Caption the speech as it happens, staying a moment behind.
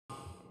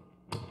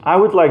I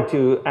would like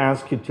to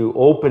ask you to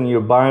open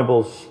your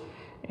Bibles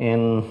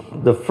in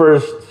the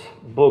first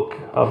book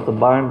of the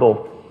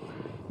Bible,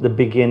 the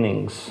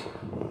beginnings,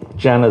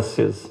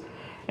 Genesis.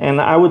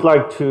 And I would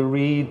like to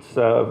read,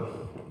 to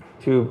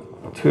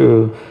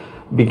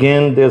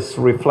begin this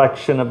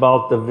reflection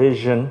about the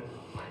vision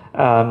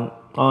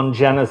on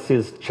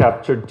Genesis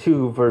chapter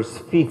 2, verse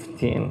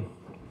 15.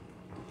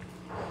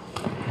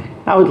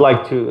 I would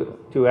like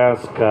to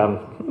ask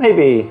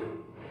maybe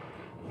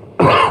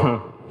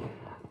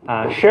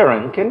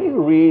Sharon, can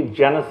you read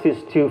Genesis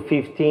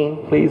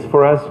 2:15, please,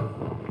 for us?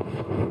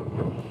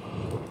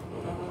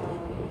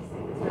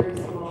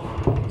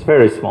 It's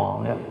very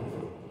small, yeah.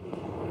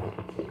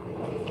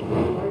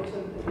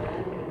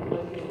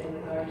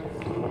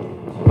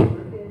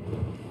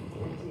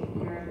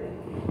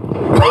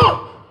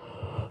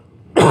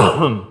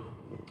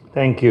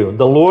 Thank you.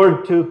 The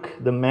Lord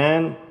took the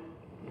man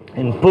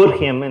and put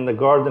him in the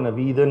Garden of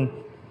Eden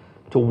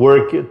to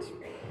work it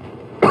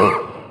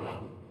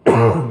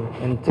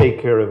and take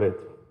care of it.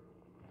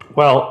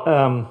 Well,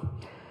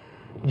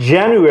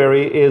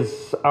 January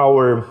is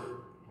our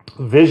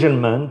Vision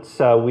Month.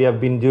 We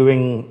have been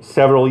doing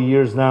several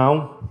years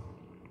now.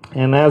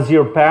 And as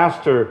your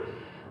pastor,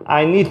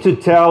 I need to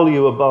tell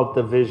you about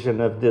the vision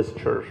of this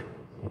church.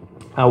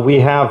 We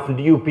have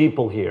new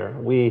people here.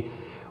 We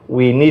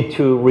need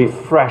to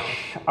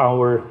refresh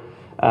our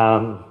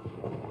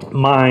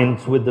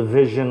minds with the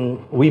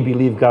vision we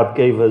believe God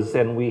gave us,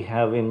 and we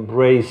have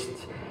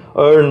embraced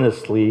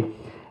earnestly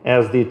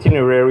as the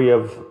itinerary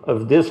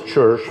of this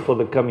church for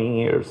the coming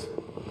years.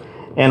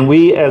 And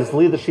we as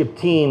leadership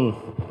team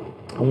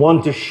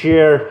want to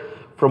share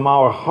from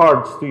our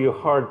hearts to your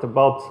heart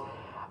about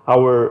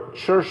our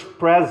church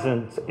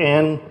present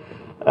and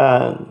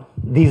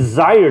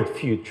desired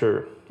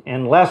future.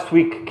 And last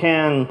week,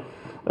 Ken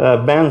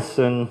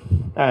Benson,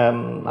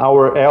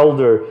 our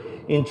elder,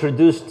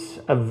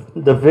 introduced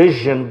the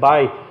vision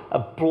by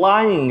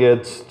applying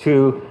it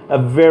to a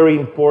very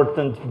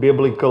important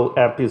biblical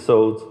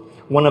episode,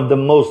 one of the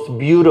most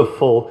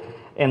beautiful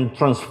and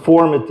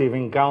transformative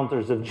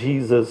encounters of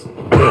Jesus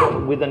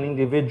with an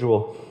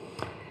individual.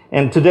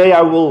 And today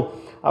I will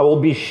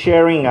be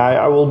sharing,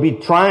 I will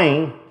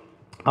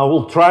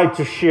try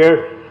to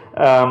share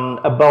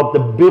about the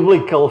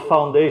biblical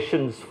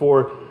foundations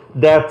for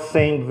that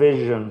same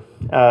vision,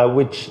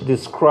 which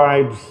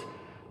describes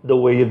the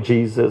way of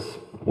Jesus.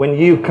 When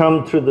you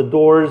come through the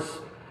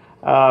doors,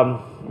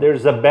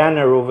 there's a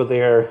banner over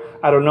there.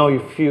 I don't know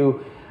if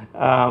you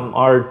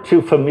are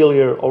too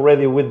familiar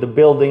already with the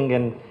building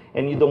and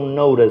you don't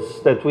notice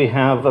that we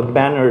have a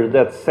banner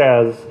that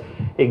says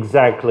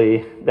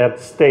exactly, that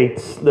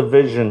states the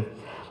vision: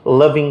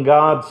 loving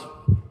God,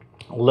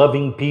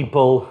 loving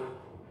people,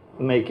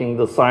 making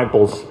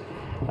disciples.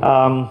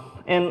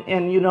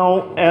 And you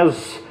know,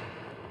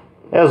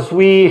 as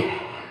we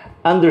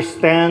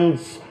understand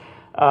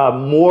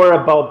more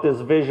about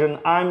this vision,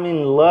 I'm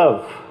in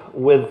love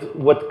with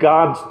what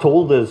God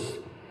told us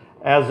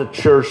as a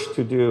church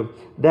to do.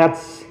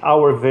 That's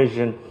our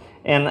vision,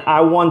 and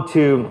I want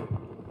to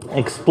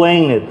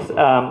explain it.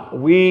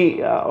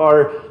 We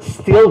are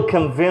still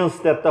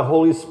convinced that the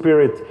Holy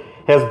Spirit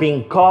has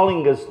been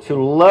calling us to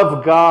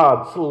love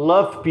God,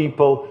 love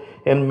people,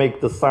 and make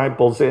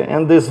disciples.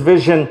 And this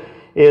vision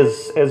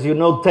is, as you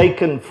know,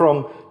 taken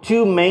from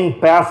two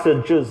main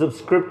passages of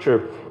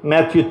Scripture.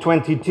 Matthew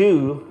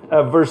 22,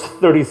 verse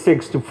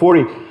 36 to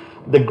 40,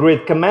 the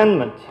Great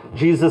Commandment.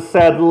 Jesus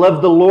said,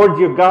 love the Lord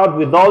your God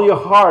with all your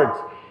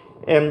heart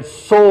and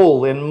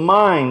soul and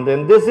mind.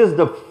 And this is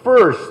the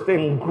first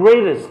and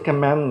greatest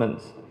commandment.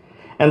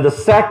 And the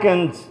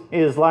second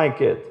is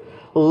like it: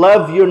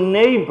 love your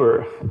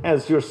neighbor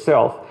as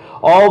yourself.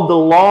 All the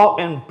law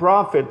and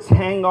prophets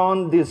hang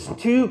on these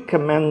two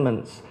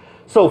commandments.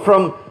 So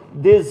from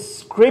this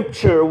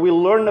scripture, we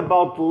learn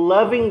about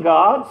loving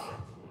God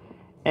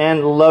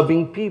and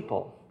loving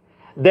people.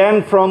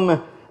 Then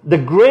from the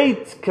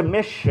Great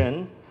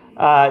Commission,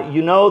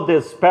 you know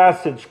this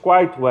passage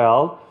quite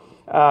well.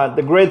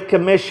 The Great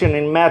Commission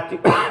in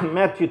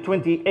Matthew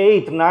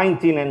 28,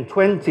 19 and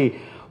 20,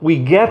 we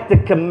get the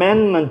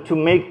commandment to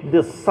make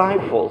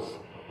disciples.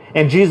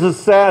 And Jesus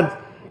said,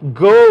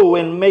 go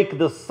and make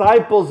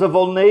disciples of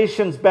all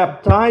nations,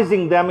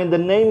 baptizing them in the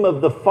name of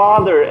the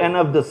Father and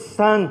of the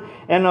Son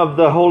and of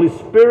the Holy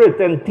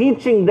Spirit, and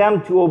teaching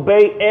them to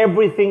obey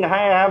everything I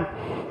have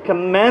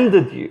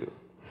commanded you.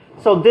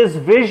 So this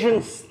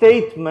vision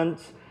statement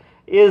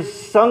is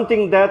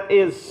something that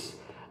is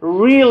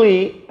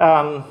really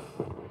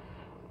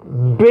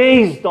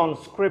based on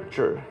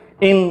Scripture,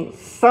 in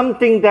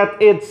something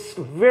that it's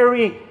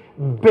very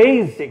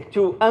basic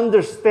to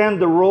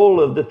understand the role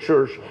of the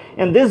church.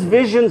 And this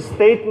vision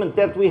statement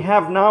that we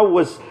have now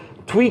was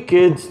tweaked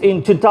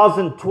in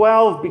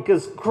 2012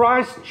 because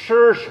Christ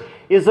Church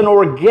is an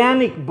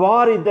organic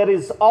body that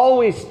is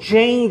always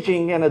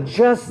changing and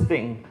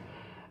adjusting.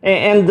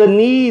 And the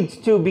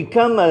need to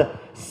become a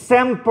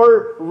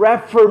semper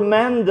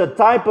reformanda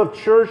type of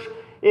church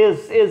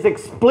is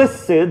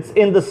explicit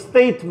in the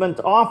statement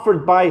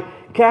offered by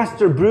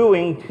Kester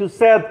Brewing, who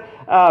said,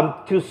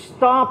 to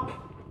stop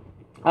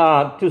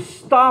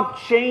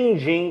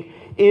changing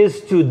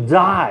is to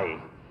die.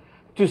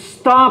 To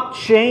stop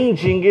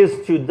changing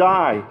is to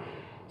die.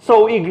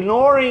 So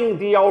ignoring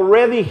the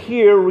already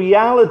here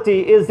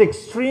reality is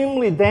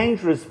extremely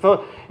dangerous.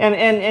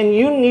 And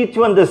you need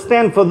to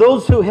understand, for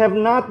those who have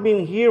not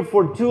been here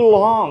for too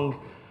long,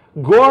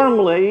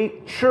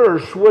 Gormley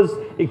Church was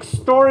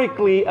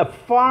historically a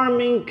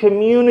farming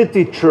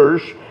community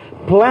church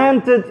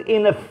planted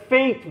in a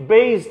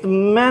faith-based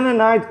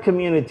Mennonite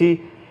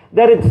community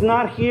that it's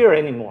not here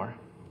anymore.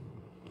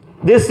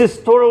 This is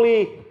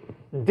totally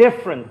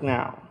different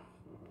now.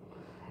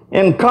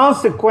 And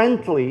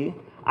consequently,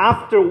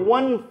 after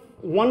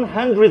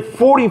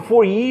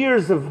 144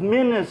 years of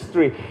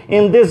ministry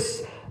in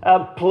this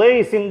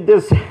place, in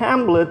this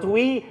hamlet,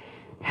 we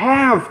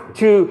have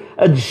to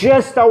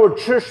adjust our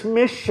church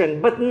mission,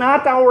 but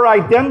not our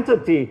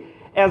identity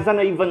as an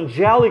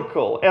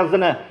evangelical, as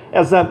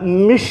a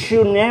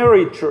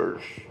missionary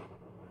church.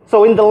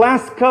 So in the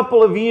last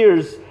couple of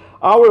years,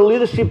 our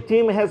leadership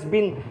team has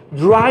been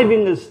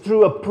driving us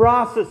through a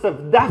process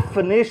of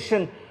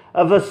definition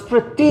of a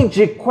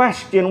strategic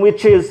question,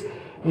 which is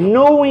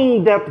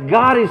knowing that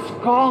God is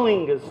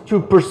calling us to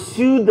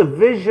pursue the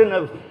vision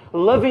of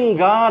loving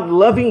God,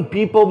 loving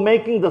people,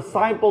 making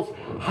disciples.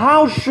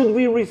 How should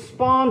we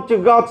respond to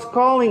God's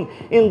calling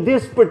in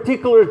this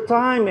particular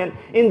time and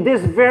in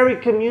this very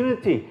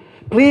community?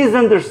 Please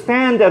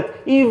understand that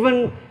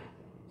even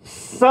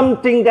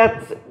something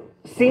that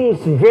seems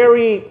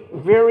very,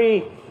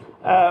 very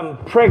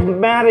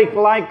pragmatic,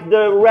 like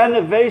the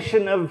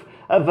renovation of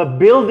a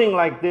building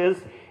like this,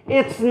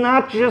 it's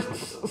not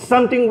just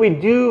something we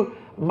do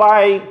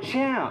by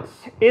chance.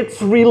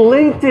 It's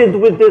related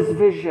with this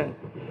vision.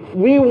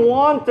 We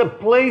want a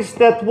place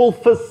that will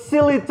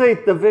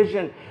facilitate the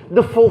vision,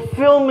 the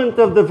fulfillment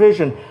of the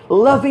vision,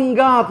 loving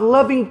God,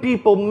 loving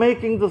people,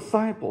 making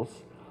disciples.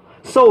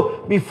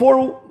 So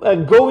before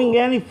going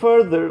any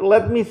further,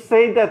 let me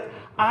say that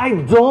I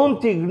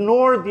don't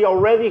ignore the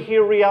already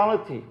here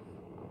reality.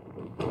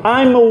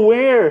 I'm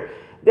aware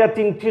that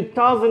in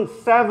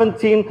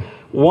 2017,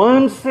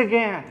 once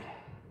again,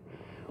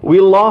 we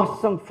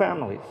lost some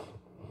families.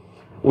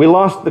 We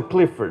lost the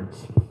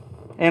Cliffords,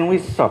 and we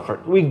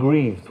suffered. We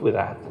grieved with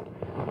that.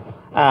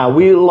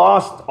 We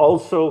lost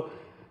also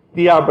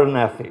the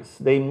Abernethys.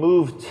 They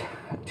moved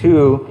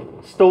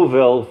to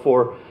Stouffville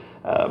for,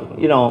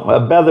 a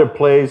better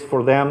place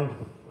for them.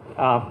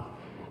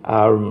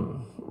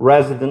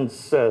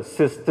 Residence,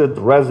 assisted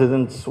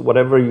residence,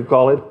 whatever you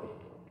call it.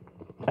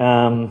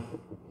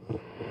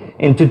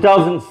 In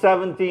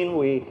 2017,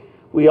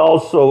 we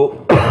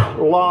also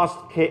lost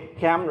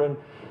Cameron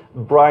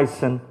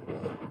Bryson,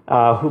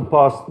 who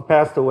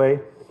passed away.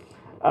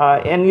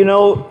 And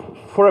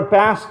for a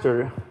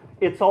pastor,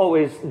 it's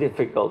always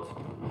difficult.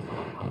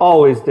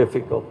 Always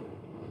difficult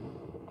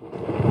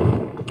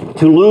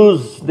to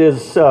lose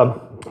these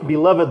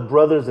beloved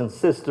brothers and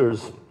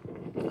sisters.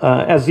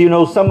 As you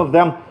know, some of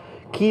them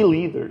key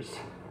leaders,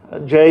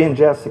 Jay and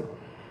Jesse.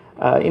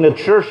 In a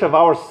church of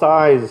our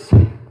size,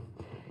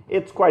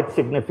 it's quite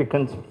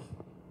significant.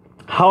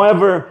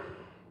 However,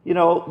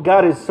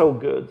 God is so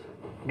good.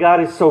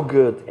 God is so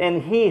good.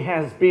 And He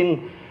has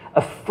been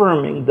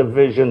affirming the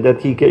vision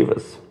that He gave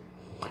us.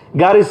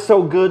 God is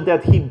so good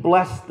that He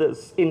blessed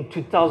us in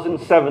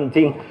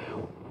 2017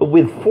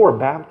 with 4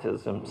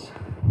 baptisms,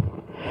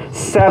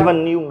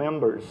 7 new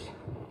members,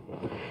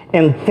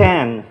 and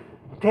 10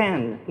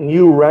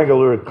 new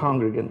regular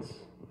congregants.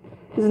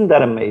 Isn't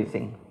that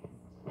amazing?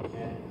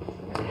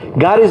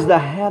 God is the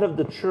head of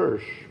the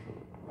church.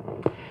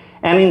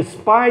 And in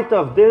spite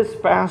of this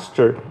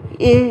pastor,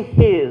 he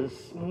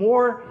is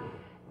more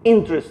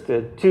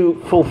interested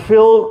to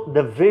fulfill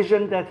the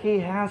vision that he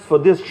has for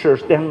this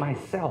church than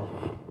myself.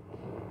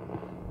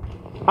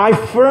 I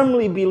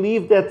firmly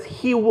believe that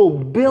he will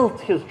build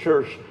his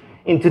church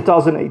in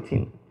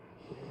 2018.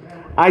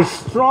 I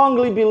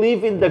strongly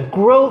believe in the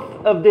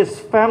growth of this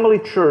family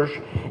church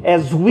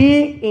as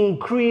we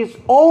increase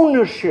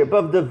ownership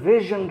of the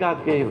vision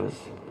God gave us.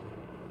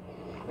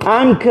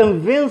 I'm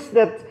convinced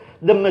that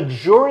the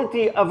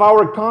majority of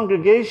our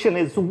congregation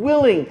is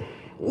willing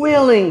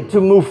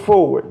to move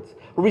forward,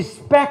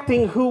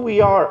 respecting who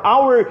we are,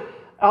 our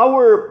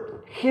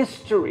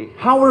history,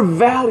 our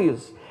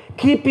values,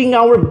 keeping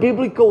our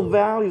biblical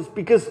values,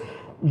 because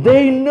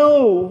they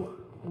know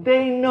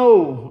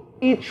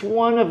each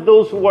one of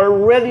those who are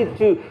ready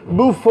to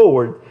move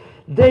forward.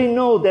 They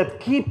know that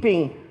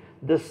keeping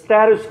the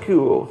status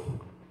quo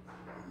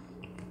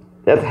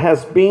that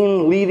has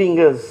been leading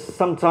us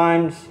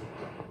sometimes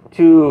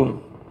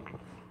to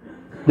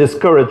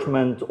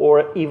discouragement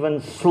or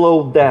even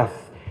slow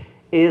death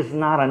is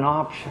not an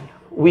option.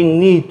 We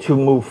need to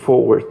move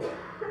forward.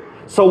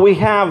 So we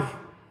have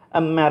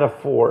a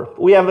metaphor.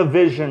 We have a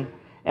vision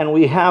and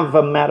we have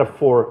a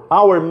metaphor.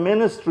 Our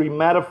ministry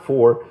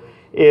metaphor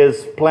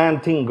is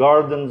planting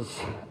gardens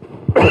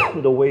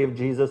the way of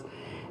Jesus.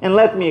 And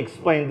let me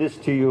explain this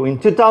to you. In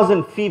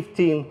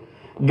 2015,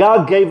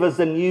 God gave us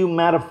a new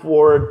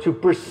metaphor to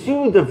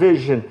pursue the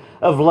vision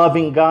of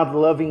loving God,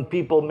 loving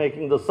people,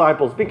 making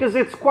disciples. Because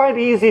it's quite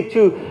easy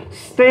to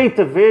state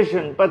a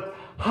vision, but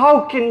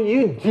how can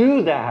you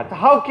do that?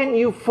 How can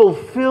you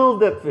fulfill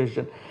that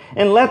vision?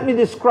 And let me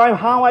describe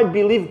how I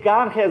believe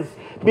God has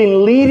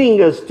been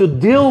leading us to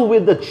deal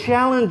with the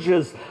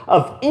challenges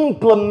of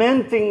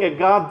implementing a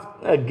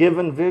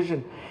God-given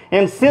vision.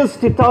 And since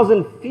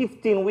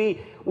 2015,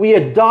 we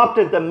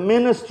adopted a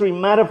ministry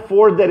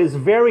metaphor that is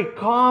very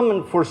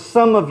common for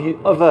some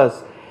of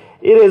us.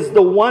 It is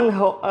the one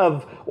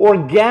of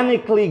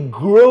organically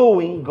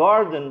growing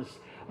gardens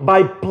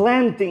by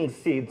planting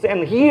seeds.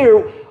 And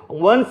here,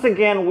 once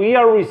again, we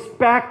are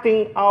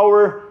respecting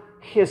our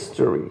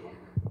history,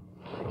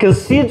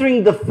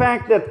 considering the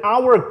fact that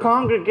our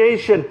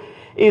congregation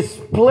is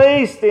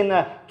placed in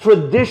a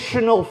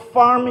traditional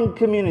farming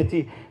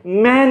community.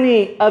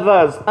 Many of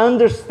us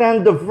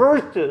understand the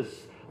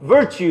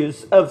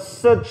virtues of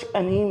such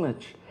an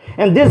image.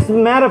 And this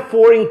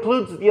metaphor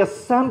includes the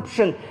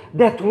assumption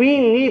that we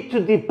need to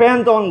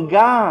depend on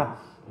God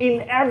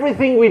in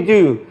everything we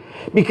do,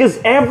 because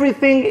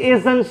everything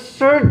is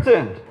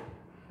uncertain.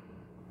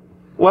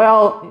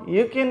 Well,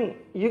 you can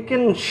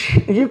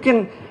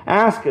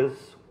ask us,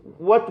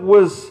 what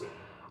was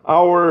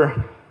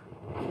our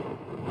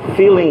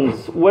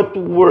feelings? What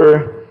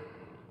were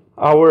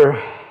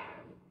our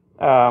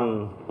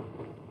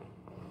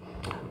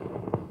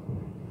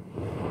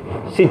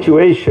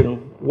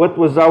situation? What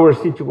was our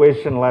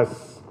situation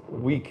last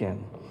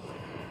weekend?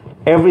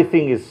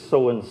 Everything is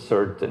so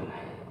uncertain.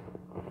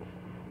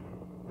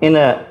 In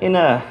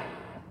a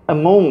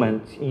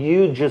moment,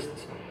 you just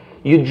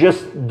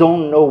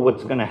don't know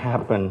what's going to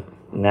happen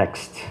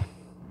next.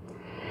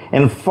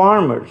 And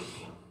farmers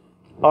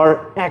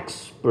are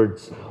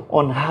experts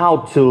on how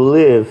to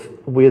live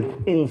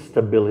with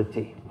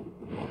instability,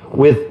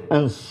 with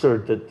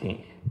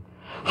uncertainty.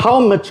 How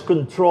much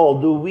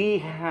control do we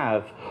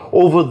have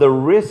over the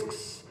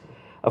risks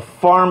a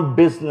farm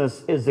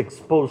business is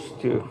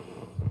exposed to?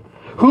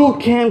 Who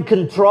can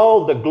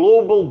control the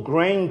global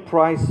grain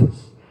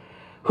prices?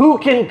 Who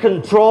can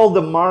control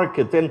the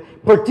market, and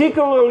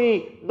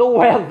particularly the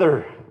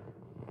weather?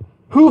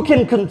 Who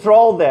can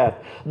control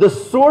that? The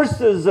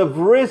sources of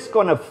risk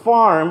on a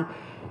farm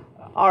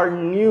are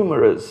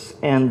numerous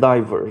and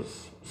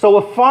diverse. So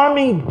a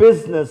farming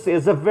business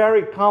is a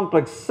very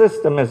complex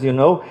system, as you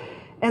know,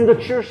 and the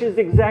church is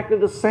exactly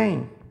the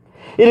same.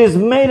 It is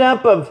made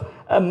up of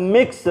a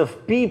mix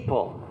of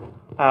people.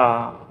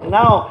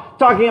 Now,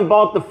 talking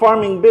about the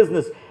farming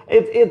business,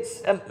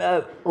 it's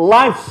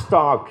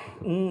livestock,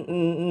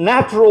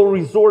 natural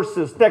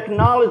resources,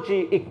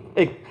 technology,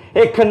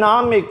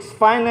 economics,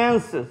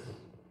 finances.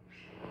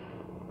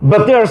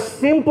 But there are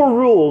simple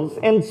rules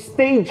and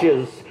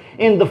stages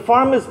in the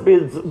farmer's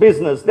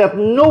business that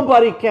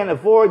nobody can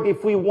avoid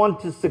if we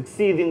want to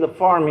succeed in the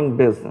farming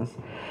business.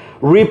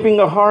 Reaping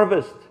a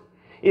harvest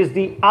is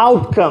the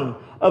outcome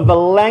of a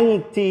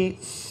lengthy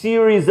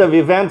series of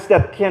events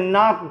that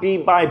cannot be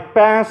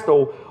bypassed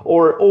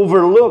or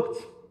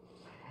overlooked.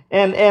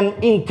 And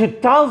in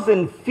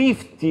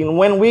 2015,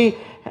 when we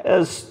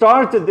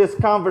started this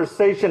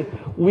conversation,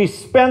 we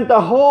spent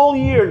the whole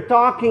year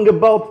talking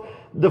about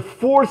the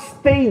 4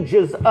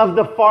 stages of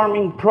the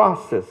farming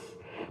process.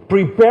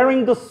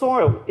 Preparing the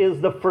soil is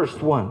the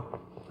first one.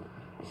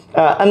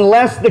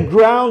 Unless the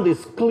ground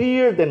is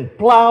cleared and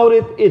plowed,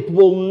 it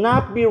will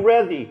not be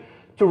ready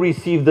to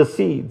receive the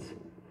seeds.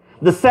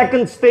 The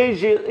second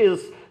stage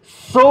is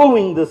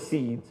sowing the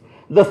seeds.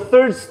 The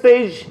third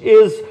stage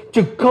is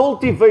to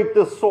cultivate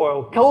the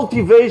soil.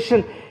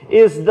 Cultivation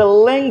is the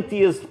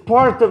lengthiest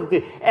part of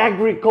the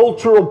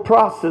agricultural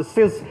process,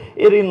 since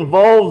it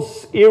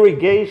involves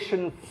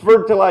irrigation,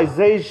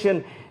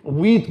 fertilization,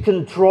 weed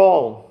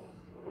control.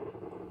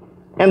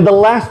 And the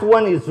last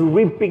one is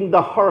reaping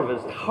the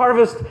harvest.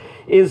 Harvest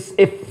is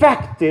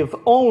effective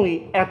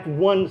only at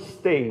one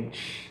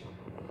stage.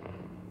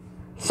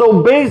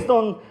 So based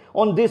on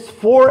these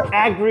 4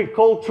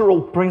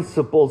 agricultural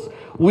principles,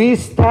 we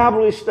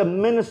established a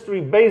ministry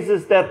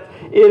basis that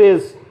it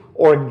is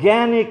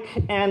organic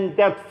and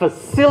that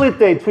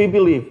facilitates, we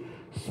believe,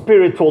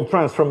 spiritual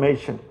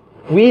transformation.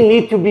 We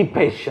need to be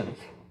patient.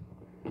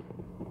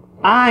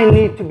 I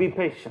need to be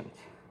patient.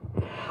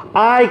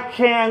 I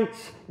can't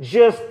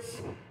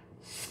just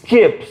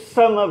skip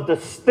some of the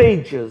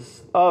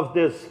stages of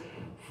this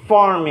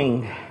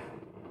farming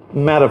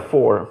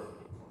metaphor.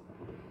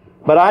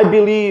 But I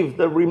believe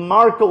the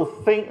remarkable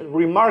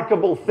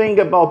thing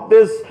about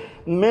this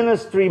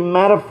ministry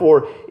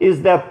metaphor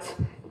is that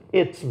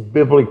it's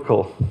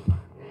biblical.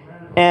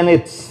 And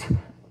it's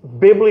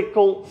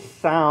biblical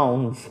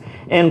sounds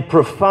and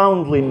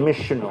profoundly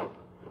missional.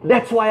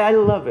 That's why I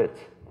love it.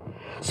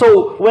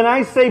 So when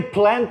I say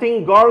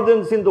planting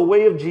gardens in the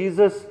way of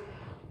Jesus,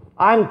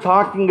 I'm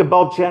talking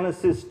about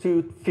Genesis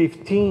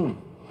 2:15.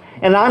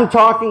 And I'm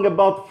talking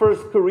about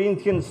 1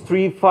 Corinthians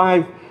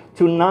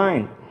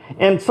 3:5-9.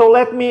 And so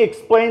let me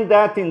explain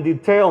that in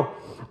detail.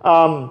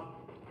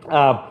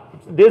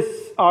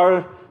 These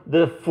are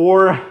the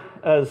 4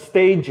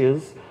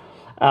 stages.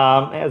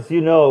 As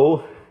you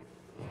know,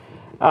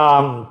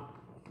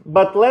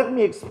 But let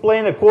me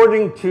explain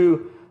according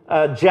to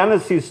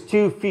Genesis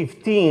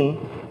 2:15.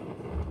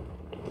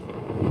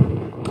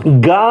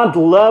 God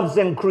loves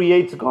and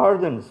creates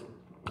gardens.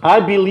 I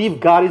believe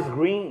God is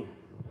green.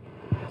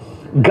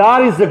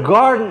 God is a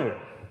gardener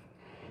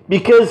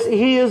because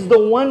He is the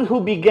one who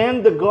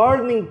began the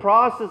gardening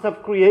process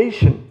of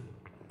creation.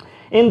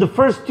 In the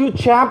first 2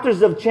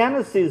 chapters of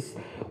Genesis,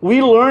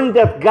 we learn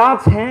that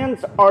God's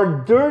hands are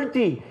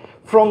dirty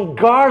from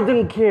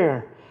garden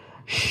care,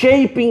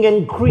 shaping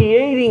and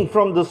creating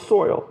from the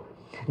soil.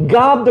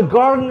 God the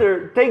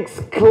gardener takes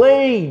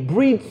clay,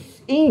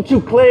 breathes into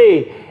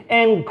clay,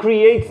 and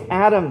creates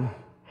Adam.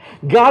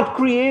 God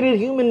created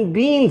human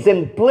beings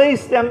and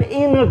placed them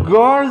in a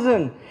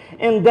garden.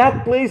 And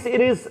that place,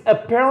 it is a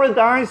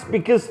paradise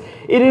because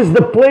it is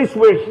the place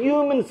where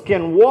humans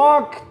can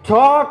walk,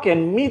 talk,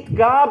 and meet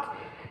God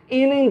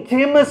in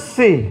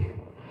intimacy.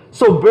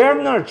 So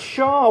Bernard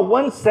Shaw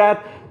once said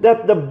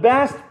that the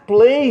best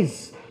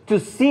place to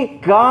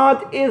seek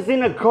God is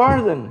in a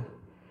garden.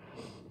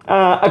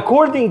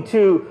 According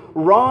to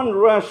Ron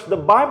Rush, the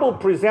Bible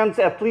presents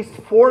at least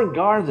 4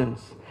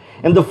 gardens.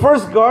 And the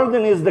first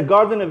garden is the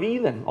Garden of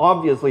Eden,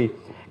 obviously.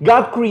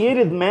 God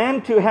created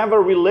man to have a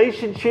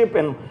relationship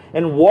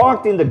and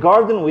walked in the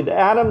garden with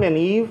Adam and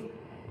Eve.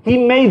 He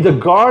made the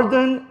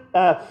garden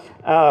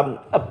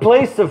a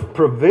place of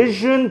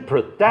provision,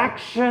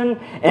 protection,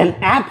 and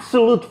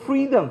absolute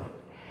freedom.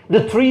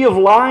 The tree of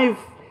life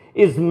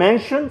is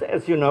mentioned,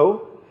 as you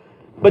know.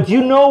 But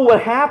you know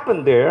what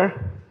happened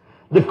there.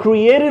 The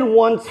created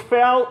ones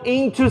fell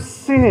into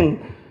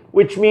sin,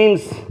 which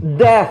means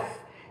death,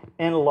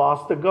 and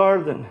lost the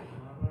garden.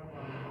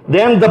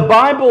 Then the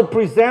Bible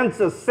presents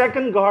a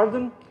second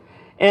garden,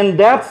 and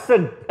that's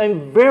a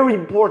very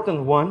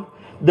important one,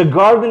 the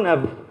Garden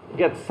of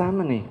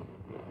Gethsemane.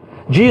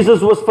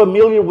 Jesus was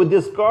familiar with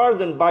this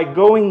garden by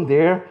going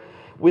there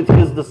with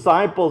His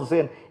disciples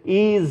and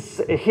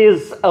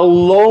his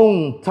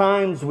alone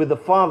times with the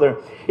Father.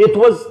 It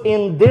was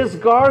in this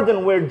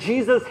garden where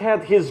Jesus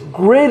had His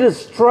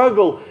greatest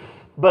struggle,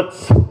 but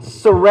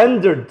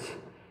surrendered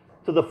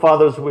to the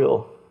Father's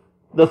will.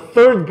 The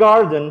third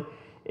garden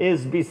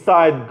is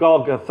beside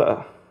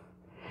Golgotha.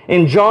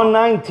 In John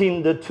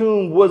 19, the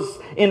tomb was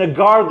in a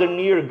garden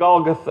near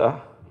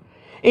Golgotha.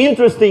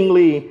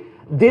 Interestingly,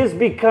 this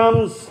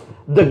becomes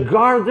the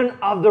garden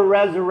of the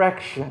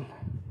resurrection.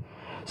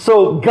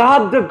 So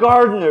God the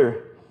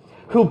gardener,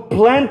 who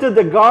planted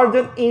the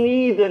garden in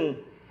Eden,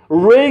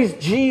 raised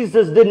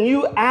Jesus, the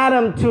new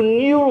Adam, to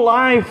new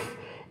life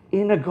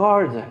in a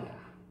garden.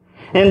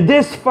 And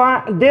this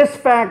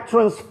fact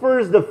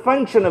transfers the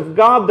function of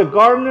God the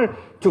gardener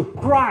to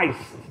Christ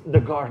the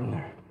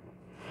gardener.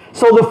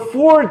 So the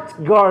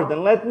fourth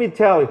garden, let me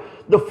tell you,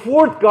 the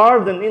fourth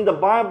garden in the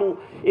Bible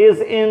is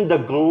in the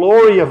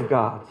glory of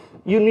God.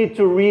 You need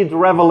to read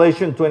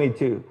Revelation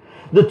 22.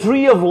 The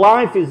tree of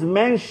life is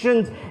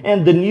mentioned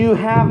and the new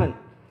heaven.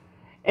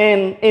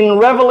 And in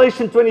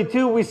Revelation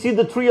 22, we see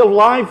the tree of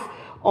life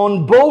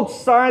on both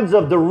sides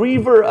of the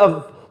river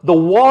of the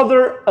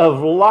water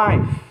of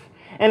life.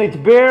 And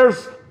it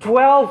bears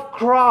 12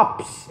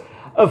 crops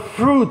of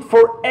fruit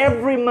for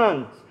every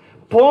month,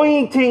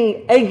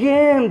 pointing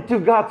again to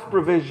God's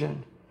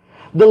provision.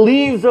 The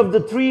leaves of the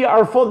tree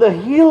are for the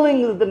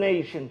healing of the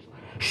nations,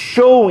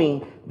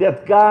 showing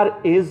that God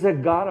is a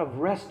God of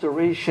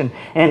restoration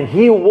and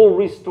He will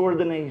restore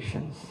the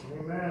nations.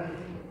 Amen.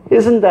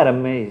 Isn't that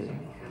amazing?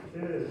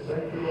 It is.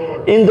 Thank you,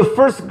 Lord. In the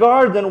first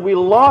garden, we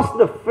lost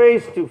the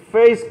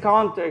face-to-face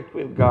contact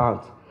with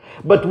God.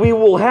 But we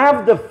will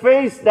have that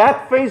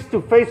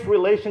face-to-face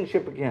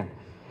relationship again.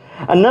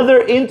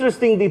 Another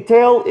interesting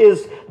detail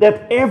is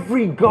that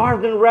every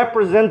garden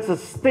represents a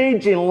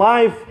stage in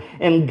life,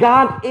 and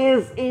God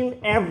is in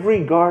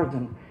every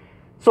garden.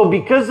 So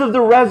because of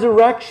the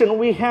resurrection,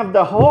 we have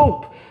the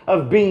hope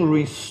of being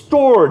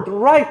restored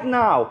right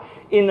now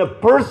in a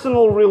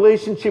personal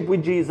relationship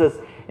with Jesus,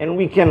 and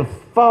we can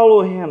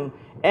follow Him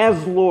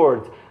as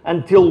Lord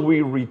until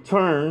we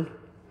return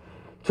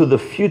to the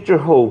future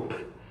hope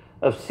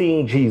of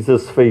seeing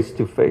Jesus face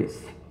to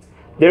face.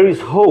 There is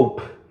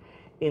hope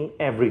in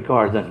every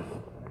garden.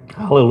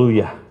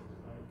 Hallelujah.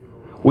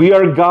 We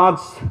are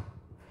God's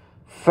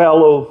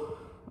fellow.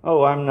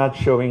 Oh, I'm not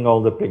showing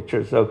all the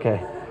pictures. Okay.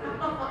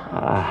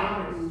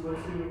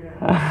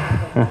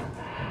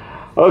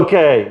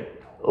 Okay.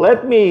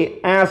 Let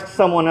me ask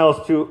someone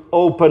else to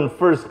open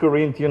 1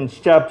 Corinthians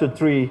chapter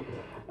 3.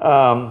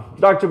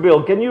 Dr.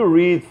 Bill, can you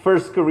read 1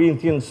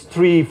 Corinthians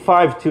 3,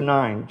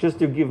 5-9? Just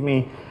to give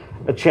me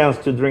a chance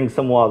to drink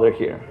some water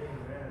here.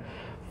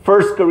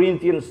 1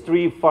 Corinthians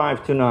 3,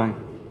 5-9.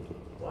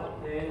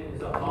 What then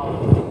is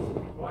Apollos?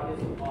 What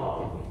is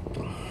Paul?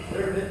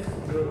 Servants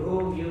through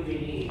whom you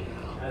believe,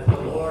 as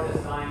the Lord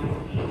assigned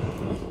to each.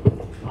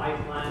 I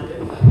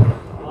planted,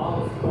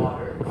 Apollos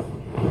watered,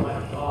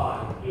 but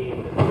God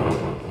gave the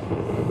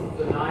fruit.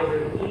 So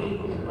neither he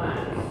who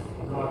plants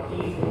nor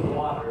he who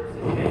waters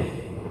is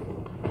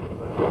anything,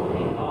 but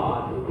only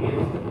God who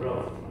gives the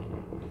growth.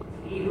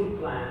 He who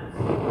plants,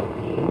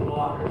 he who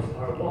waters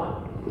are one,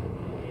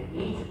 and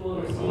each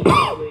will receive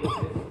his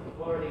wages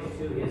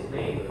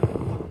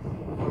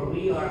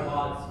are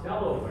God's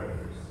fellow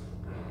workers.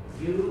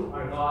 You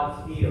are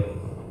God's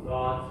field,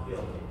 God's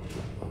building.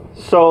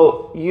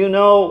 So, you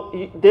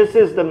know, this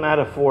is the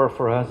metaphor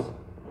for us.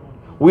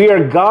 We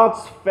are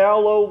God's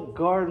fellow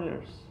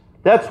gardeners.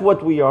 That's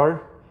what we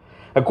are.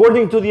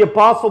 According to the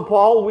Apostle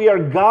Paul, we are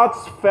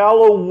God's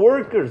fellow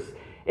workers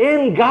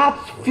in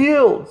God's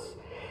fields.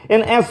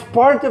 And as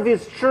part of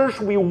His church,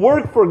 we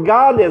work for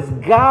God as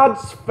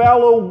God's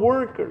fellow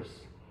workers.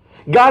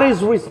 God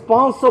is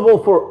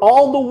responsible for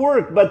all the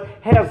work, but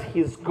as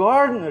His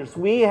gardeners,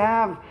 we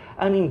have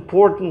an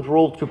important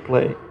role to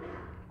play.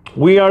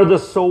 We are the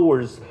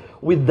sowers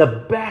with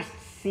the best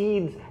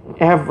seeds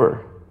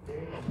ever.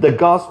 The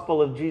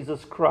gospel of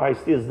Jesus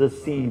Christ is the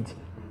seed.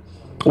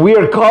 We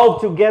are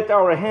called to get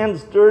our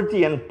hands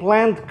dirty and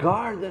plant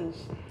gardens,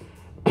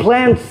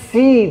 plant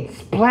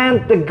seeds,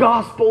 plant the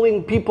gospel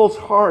in people's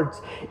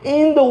hearts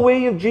in the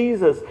way of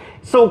Jesus.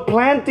 So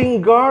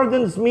planting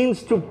gardens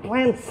means to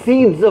plant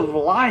seeds of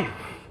life,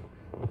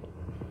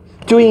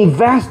 to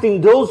invest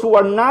in those who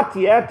are not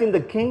yet in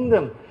the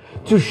kingdom,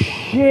 to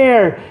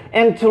share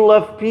and to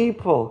love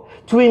people,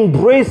 to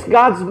embrace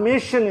God's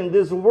mission in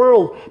this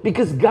world,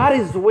 because God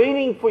is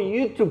waiting for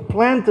you to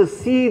plant a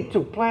seed,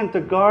 to plant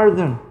a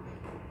garden.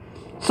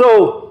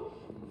 So,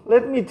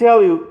 let me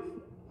tell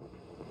you,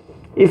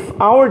 if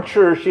our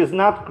church is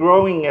not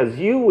growing as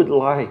you would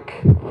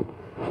like,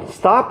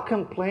 stop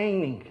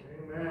complaining.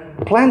 Amen.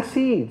 Plant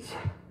seeds.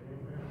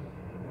 Amen.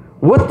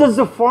 What does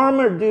a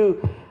farmer do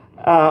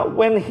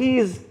when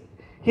he's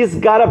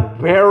got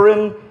a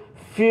barren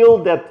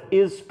field that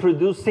is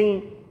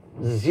producing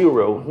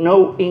zero,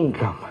 no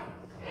income?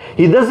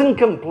 He doesn't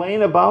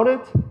complain about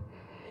it.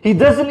 He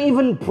doesn't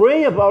even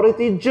pray about it.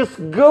 He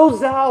just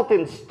goes out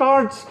and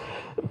starts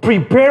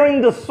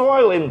preparing the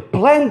soil and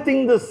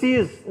planting the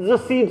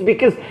seeds,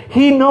 because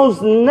he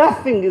knows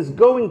nothing is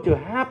going to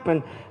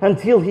happen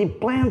until he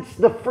plants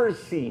the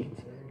first seed.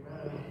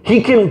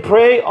 He can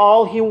pray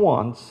all he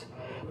wants,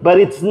 but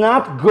it's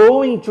not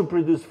going to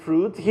produce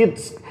fruit.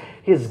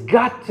 He's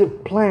got to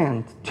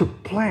plant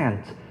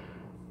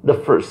the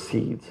first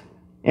seed.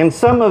 And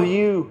some of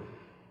you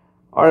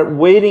are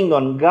waiting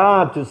on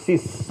God to see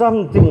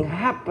something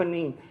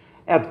happening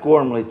at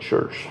Gormley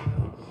Church.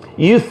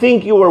 You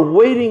think you are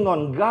waiting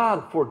on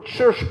God for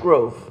church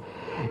growth.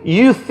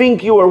 You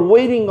think you are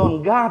waiting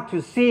on God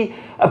to see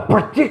a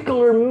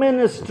particular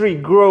ministry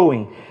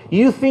growing.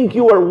 You think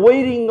you are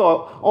waiting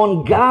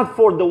on God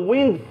for the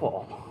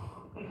windfall.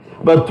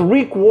 But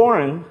Rick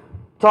Warren,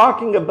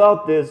 talking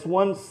about this,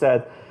 once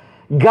said,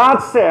 God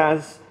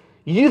says,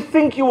 you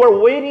think you are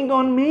waiting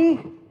on me?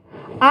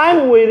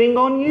 I'm waiting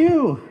on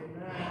you.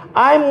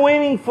 I'm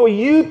waiting for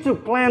you to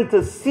plant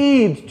a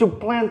seed, to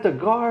plant a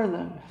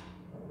garden.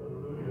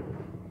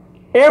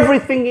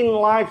 Everything in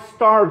life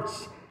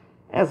starts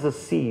as a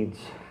seed.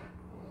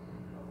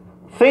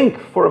 Think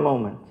for a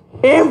moment.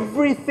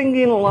 Everything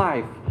in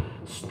life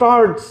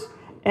starts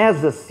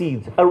as a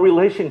seed. A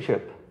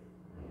relationship,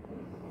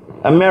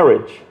 a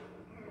marriage,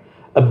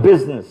 a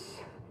business,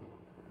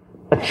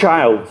 a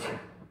child,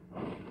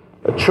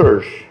 a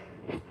church.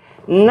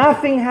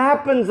 Nothing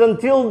happens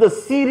until the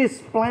seed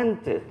is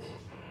planted.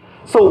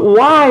 So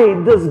why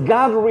does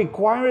God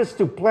require us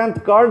to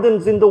plant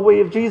gardens in the way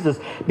of Jesus?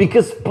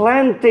 Because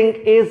planting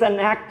is an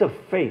act of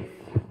faith.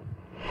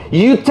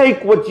 You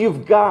take what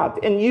you've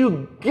got and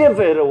you give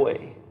it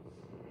away.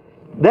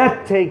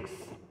 That takes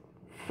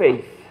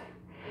faith.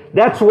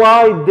 That's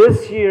why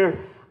this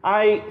year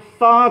I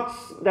thought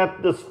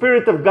that the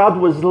Spirit of God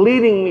was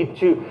leading me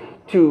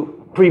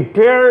to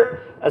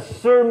prepare a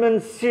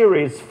sermon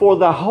series for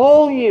the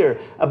whole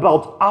year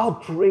about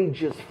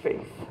outrageous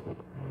faith.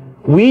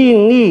 We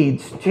need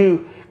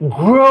to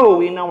grow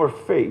in our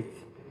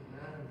faith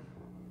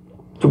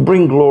to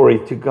bring glory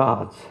to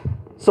God.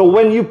 So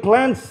when you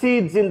plant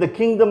seeds in the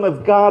kingdom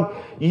of God,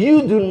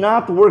 you do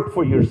not work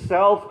for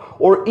yourself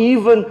or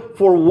even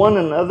for one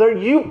another.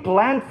 You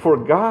plant for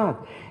God.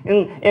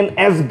 And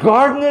as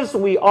gardeners,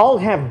 we all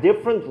have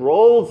different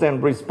roles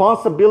and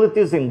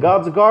responsibilities in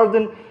God's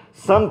garden.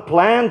 Some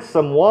plant,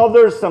 some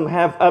water, some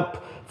have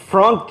up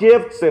front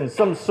gifts, and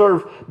some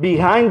serve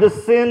behind the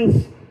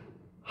scenes.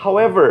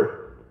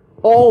 However,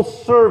 all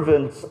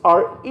servants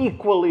are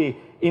equally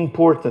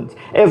important.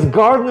 As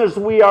gardeners,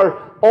 we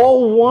are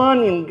all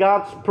one in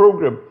God's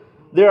program.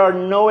 There are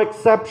no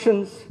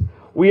exceptions.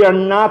 We are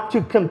not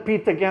to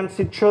compete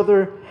against each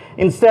other.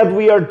 Instead,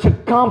 we are to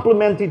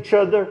complement each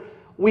other.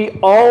 We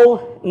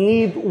all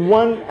need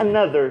one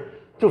another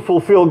to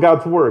fulfill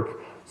God's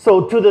work.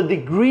 So to the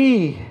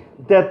degree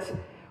that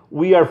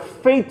we are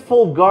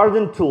faithful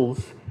garden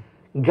tools,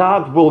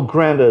 God will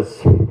grant us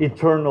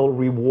eternal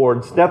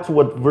rewards. That's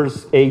what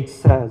verse 8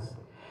 says.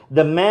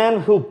 The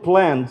man who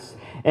plants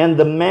and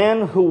the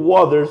man who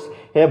waters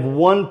have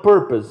one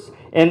purpose,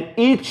 and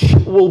each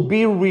will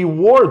be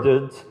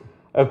rewarded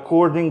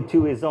according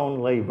to his own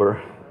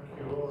labor.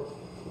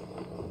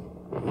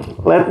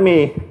 Let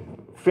me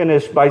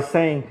finish by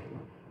saying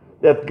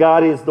that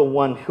God is the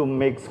one who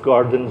makes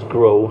gardens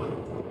grow.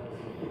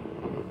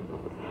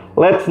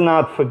 Let's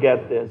not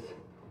forget this.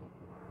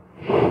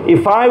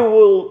 If I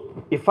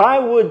will if I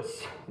would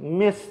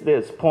miss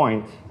this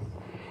point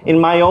in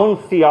my own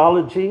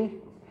theology,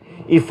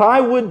 if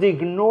I would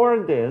ignore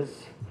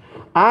this,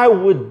 I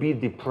would be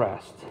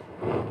depressed.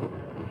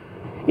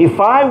 If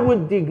I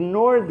would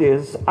ignore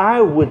this,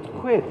 I would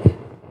quit.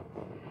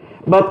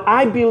 But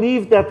I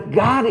believe that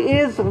God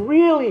is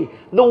really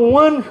the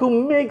one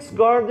who makes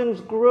gardens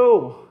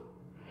grow.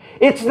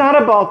 It's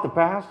not about the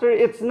pastor.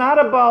 It's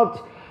not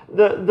about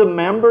the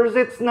members.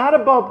 It's not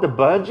about the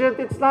budget.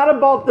 It's not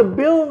about the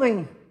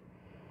building.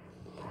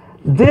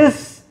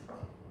 This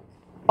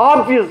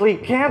obviously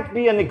can't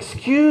be an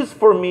excuse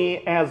for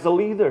me as a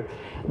leader.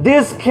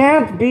 This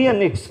can't be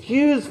an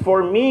excuse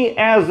for me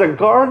as a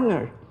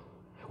gardener.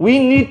 We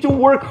need to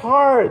work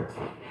hard,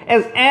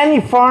 as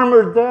any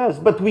farmer does,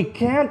 but we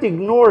can't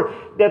ignore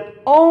that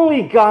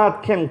only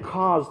God can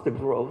cause the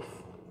growth.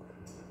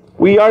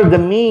 We are the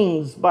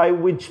means by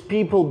which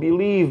people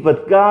believe,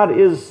 but God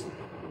is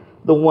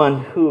the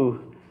one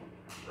who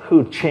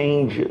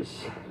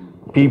changes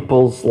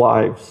people's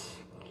lives.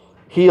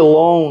 He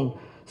alone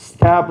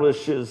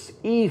establishes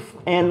if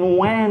and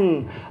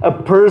when a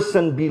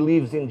person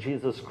believes in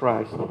Jesus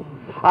Christ.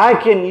 I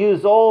can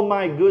use all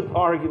my good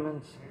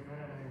arguments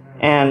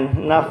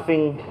and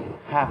nothing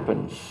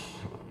happens.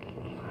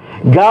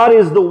 God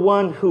is the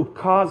one who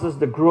causes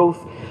the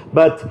growth,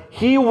 but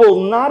He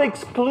will not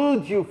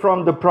exclude you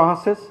from the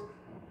process.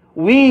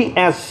 We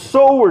as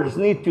sowers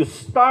need to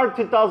start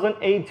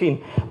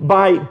 2018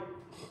 by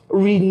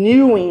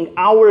renewing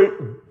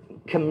our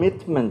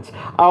commitment,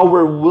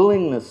 our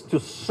willingness to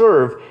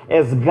serve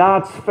as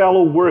God's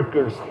fellow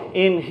workers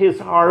in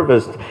His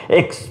harvest,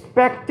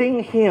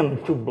 expecting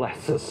Him to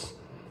bless us.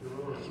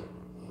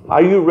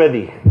 Are you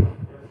ready?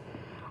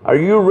 Are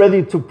you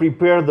ready to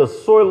prepare the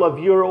soil of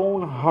your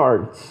own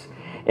hearts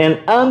and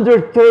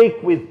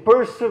undertake with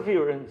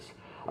perseverance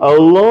a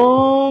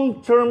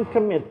long-term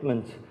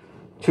commitment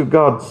to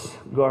God's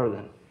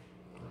garden?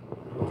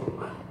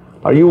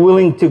 Are you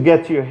willing to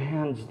get your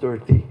hands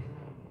dirty?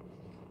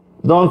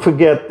 Don't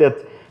forget that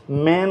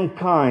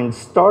mankind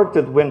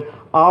started when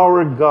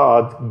our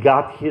God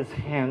got His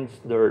hands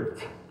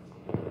dirty.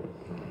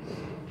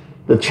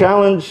 The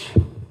challenge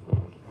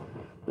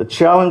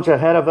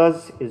ahead of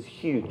us is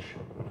huge.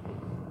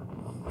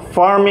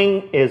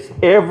 Farming is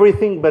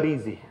everything but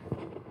easy.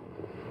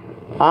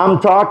 I'm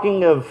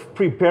talking of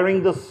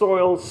preparing the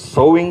soil,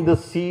 sowing the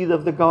seed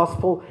of the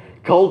gospel,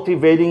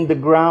 cultivating the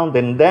ground,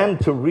 and then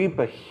to reap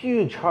a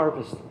huge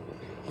harvest.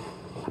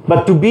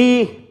 But to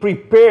be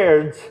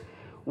prepared,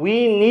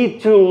 we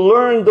need to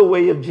learn the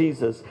way of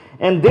Jesus.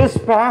 And this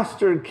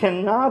pastor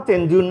cannot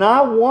and do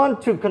not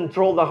want to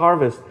control the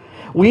harvest.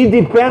 We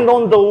depend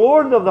on the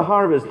Lord of the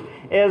harvest.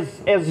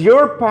 As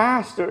your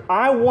pastor,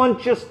 I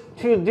want just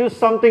to do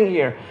something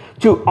here,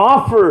 to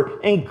offer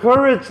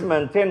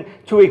encouragement and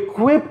to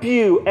equip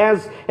you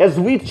as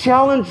we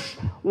challenge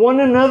one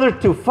another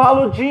to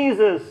follow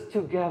Jesus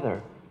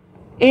together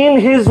in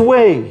His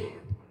way.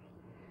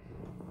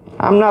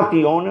 I'm not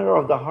the owner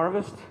of the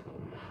harvest.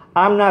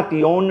 I'm not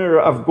the owner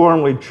of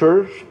Gormley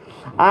Church.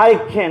 I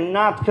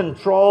cannot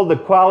control the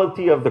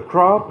quality of the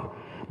crop,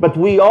 but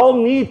we all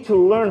need to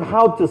learn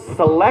how to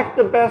select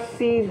the best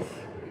seeds,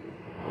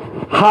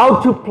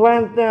 how to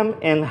plant them,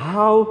 and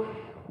how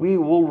we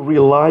will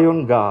rely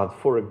on God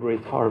for a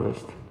great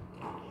harvest.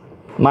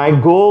 My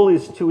goal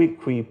is to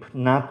equip,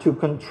 not to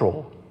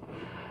control.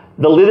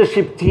 The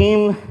leadership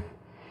team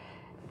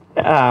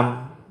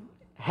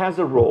has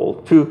a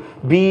role to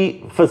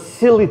be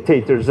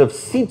facilitators of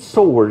seed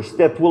sowers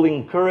that will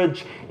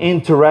encourage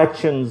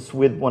interactions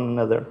with one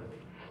another.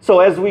 So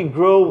as we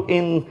grow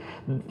in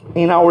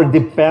our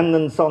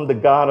dependence on the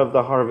God of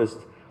the harvest,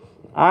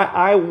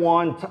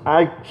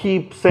 I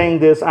keep saying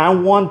this, I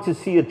want to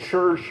see a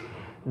church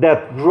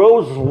that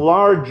grows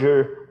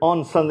larger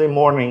on Sunday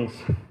mornings,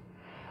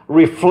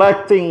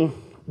 reflecting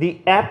the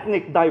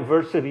ethnic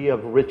diversity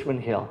of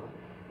Richmond Hill.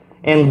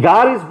 And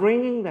God is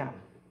bringing them.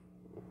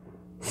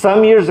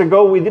 Some years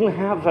ago, we didn't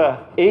have an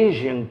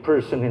Asian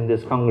person in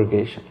this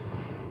congregation.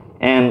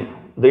 And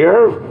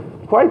they're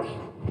quite,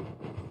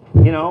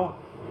 we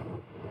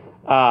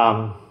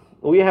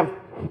have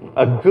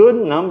a good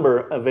number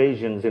of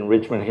Asians in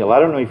Richmond Hill. I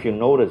don't know if you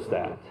noticed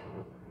that.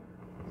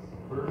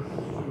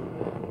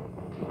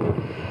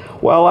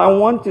 Well, I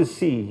want to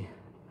see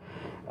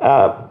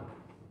a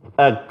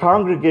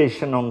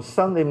congregation on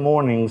Sunday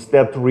mornings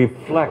that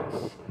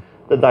reflects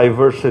the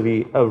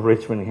diversity of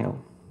Richmond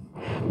Hill.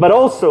 But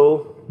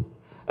also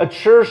a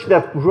church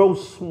that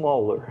grows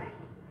smaller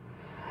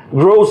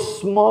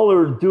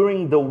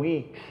during the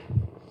week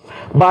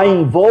by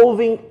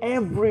involving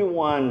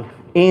everyone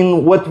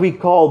in what we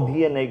call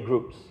DNA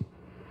groups,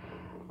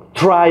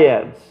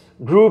 triads,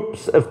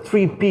 groups of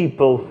 3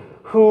 people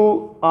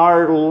who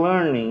are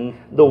learning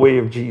the way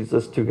of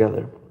Jesus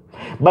together.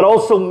 But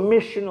also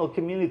missional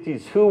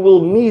communities who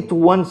will meet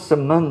once a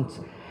month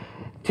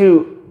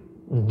to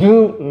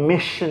do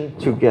mission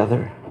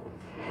together.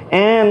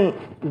 And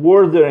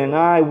Werder and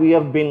I, we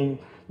have been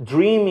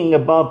dreaming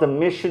about the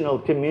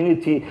missional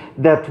community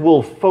that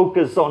will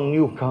focus on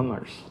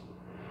newcomers,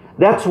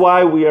 That's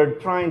why we are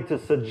trying to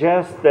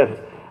suggest that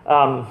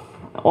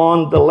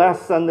on the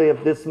last Sunday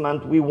of this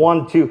month, we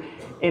want to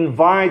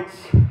invite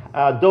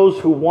those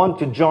who want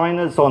to join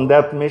us on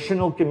that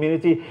missional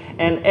community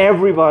and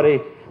everybody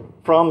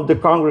from the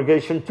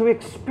congregation to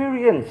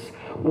experience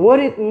what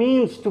it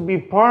means to be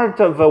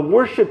part of a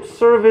worship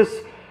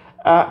service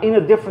in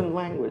a different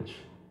language.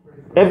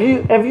 Have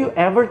you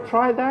ever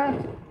tried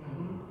that?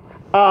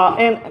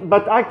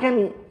 But I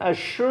can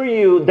assure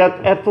you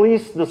that at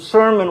least the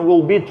sermon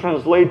will be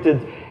translated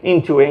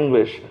into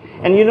English.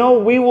 And you know,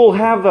 we will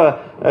have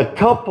a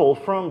couple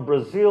from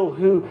Brazil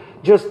who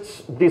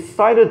just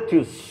decided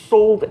to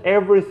sold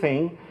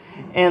everything,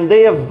 and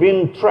they have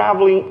been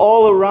traveling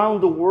all around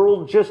the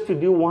world just to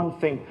do one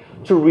thing,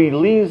 to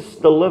release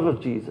the love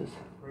of Jesus.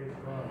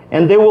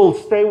 And they will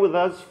stay with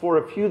us for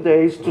a few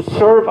days to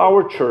serve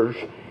our church,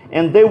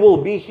 and they will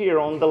be here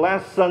on the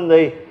last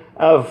Sunday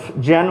of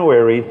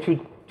January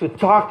to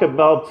talk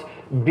about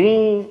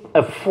being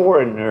a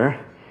foreigner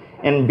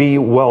and be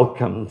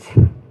welcomed.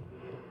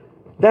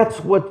 That's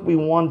what we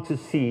want to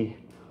see.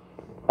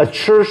 A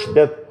church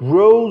that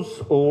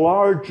grows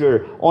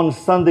larger on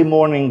Sunday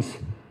mornings,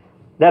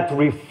 that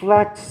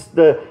reflects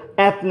the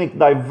ethnic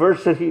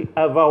diversity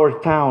of our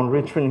town,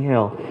 Richmond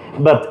Hill,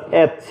 but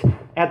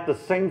at the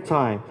same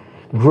time,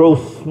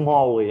 grows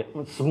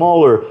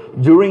smaller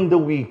during the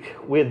week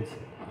with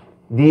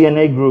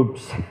DNA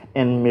groups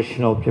and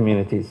missional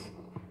communities.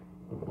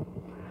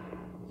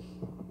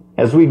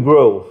 As we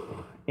grow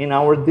in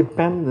our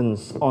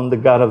dependence on the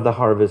God of the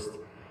harvest,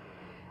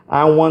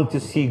 I want to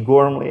see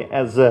Gormley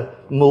as a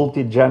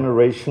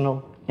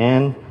multi-generational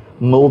and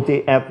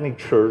multi-ethnic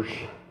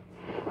church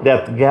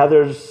that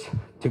gathers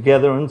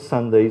together on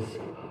Sundays,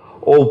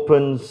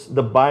 opens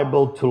the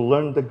Bible to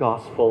learn the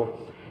gospel,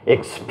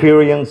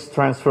 experience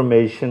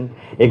transformation,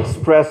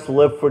 express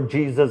love for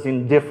Jesus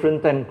in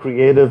different and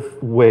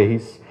creative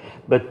ways.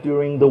 But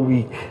during the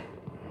week,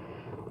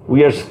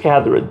 we are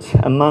scattered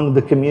among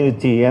the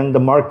community and the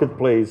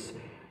marketplace,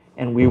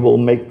 and we will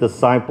make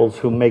disciples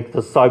who make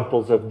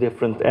disciples of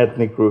different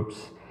ethnic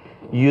groups,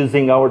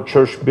 using our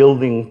church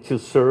building to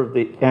serve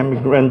the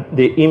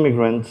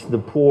immigrants, the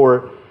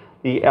poor,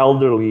 the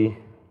elderly.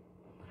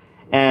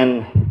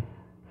 And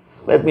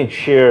let me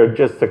share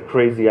just a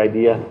crazy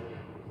idea.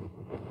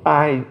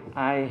 I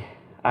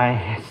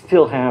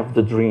still have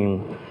the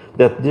dream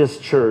that this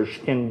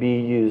church can be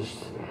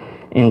used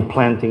in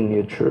planting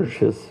new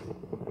churches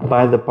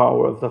by the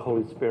power of the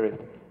Holy Spirit.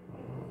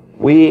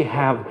 We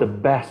have the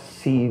best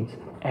seed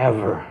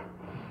ever.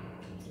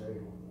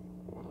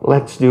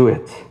 Let's do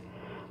it.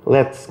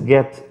 Let's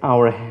get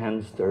our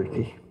hands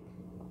dirty.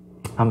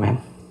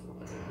 Amen.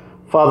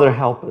 Father,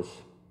 help us.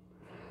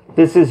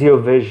 This is your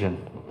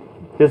vision.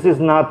 This is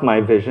not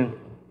my vision.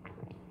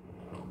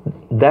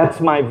 That's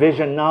my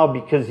vision now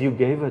because you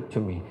gave it to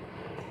me.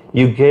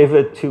 You gave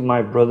it to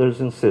my brothers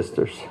and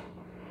sisters.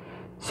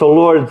 So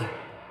Lord,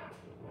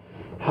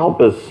 help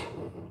us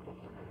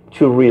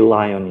to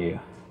rely on you,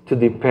 to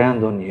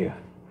depend on you,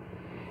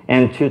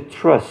 and to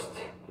trust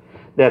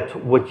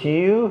that what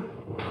you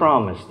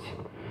promised,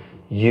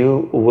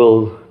 you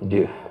will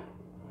do.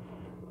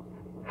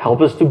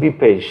 Help us to be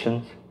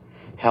patient.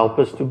 Help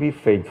us to be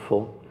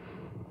faithful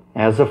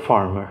as a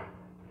farmer.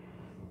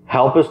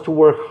 Help us to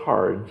work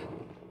hard,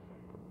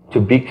 to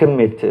be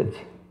committed,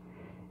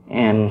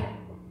 and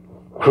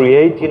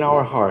create in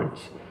our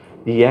hearts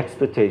the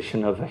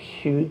expectation of a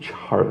huge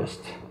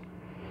harvest.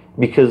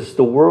 Because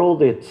the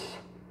world is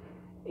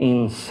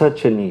in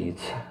such a need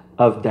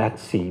of that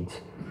seed,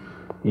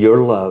 your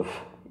love,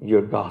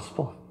 your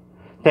gospel.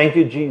 Thank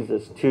you,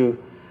 Jesus,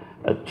 to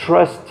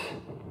trust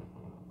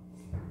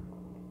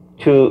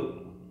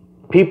to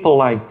people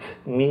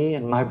like me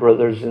and my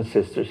brothers and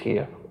sisters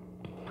here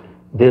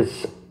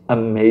this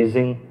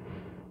amazing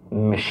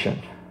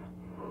mission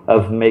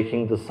of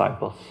making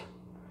disciples.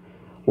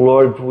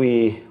 Lord,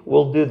 we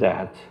will do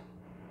that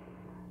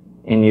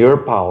in your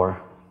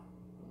power,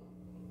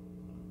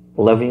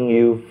 loving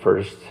you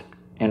first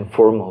and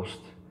foremost,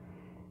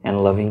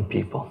 and loving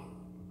people.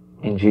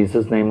 In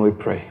Jesus' name we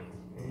pray.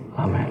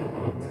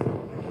 Amen.